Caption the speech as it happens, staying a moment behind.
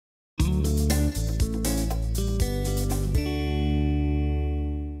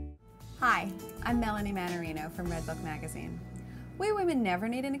I'm Melanie Mannarino from REDBOOK magazine. We women never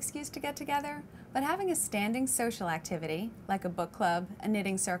need an excuse to get together, but having a standing social activity, like a book club, a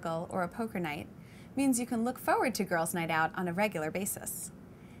knitting circle, or a poker night, means you can look forward to girls' night out on a regular basis.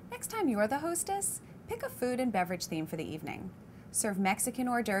 Next time you're the hostess, pick a food and beverage theme for the evening. Serve Mexican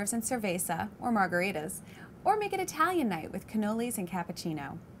hors d'oeuvres and cerveza, or margaritas, or make it Italian night with cannolis and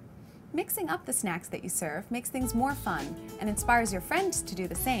cappuccino. Mixing up the snacks that you serve makes things more fun and inspires your friends to do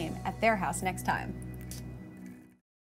the same at their house next time.